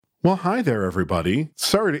Well, hi there, everybody.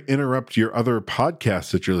 Sorry to interrupt your other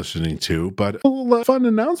podcasts that you're listening to, but a little fun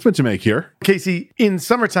announcement to make here. Casey, in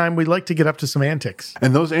summertime, we like to get up to some antics.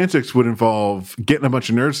 And those antics would involve getting a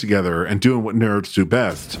bunch of nerds together and doing what nerds do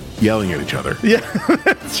best, yelling at each other. Yeah,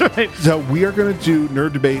 that's right. So we are going to do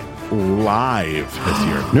Nerd Debate live this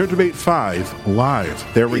year. Nerd Debate 5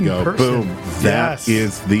 live. There we go. Person. Boom. That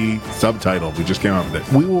is the subtitle. We just came up with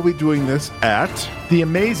it. We will be doing this at the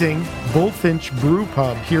amazing Bullfinch Brew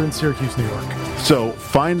Pub here in Syracuse, New York. So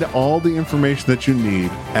find all the information that you need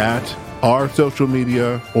at our social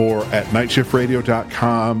media or at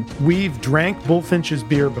nightshiftradio.com. We've drank Bullfinch's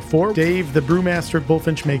beer before. Dave, the brewmaster at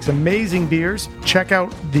Bullfinch, makes amazing beers. Check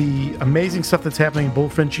out the amazing stuff that's happening in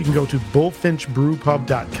Bullfinch. You can go to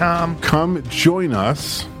bullfinchbrewpub.com. Come join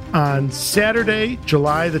us on Saturday,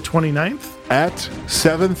 July the 29th at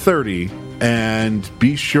 7:30. And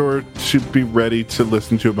be sure to be ready to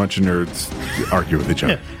listen to a bunch of nerds argue with each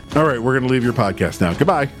other. Yeah. All right, we're going to leave your podcast now.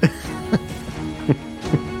 Goodbye.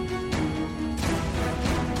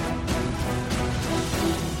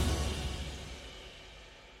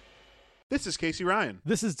 This is Casey Ryan.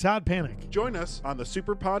 This is Todd Panic. Join us on the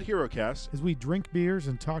SuperPodHeroCast as we drink beers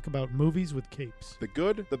and talk about movies with capes. The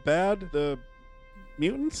good, the bad, the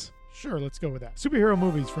mutants? Sure, let's go with that. Superhero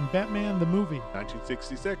movies from Batman the movie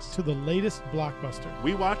 1966 to the latest blockbuster.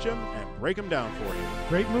 We watch them and break them down for you.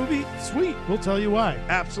 Great movie? Sweet. We'll tell you why.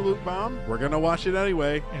 Absolute bomb? We're going to watch it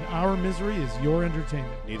anyway. And our misery is your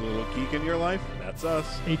entertainment. Need a little geek in your life? That's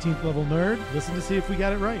us. 18th level nerd. Listen to see if we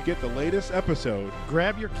got it right. Get the latest episode.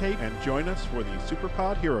 Grab your cape. And join us for the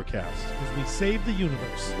SuperPod HeroCast. As we save the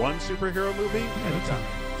universe. One superhero movie at a time.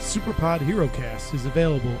 SuperPod HeroCast is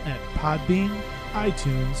available at Podbean,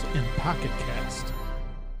 iTunes, and Pocket Cast.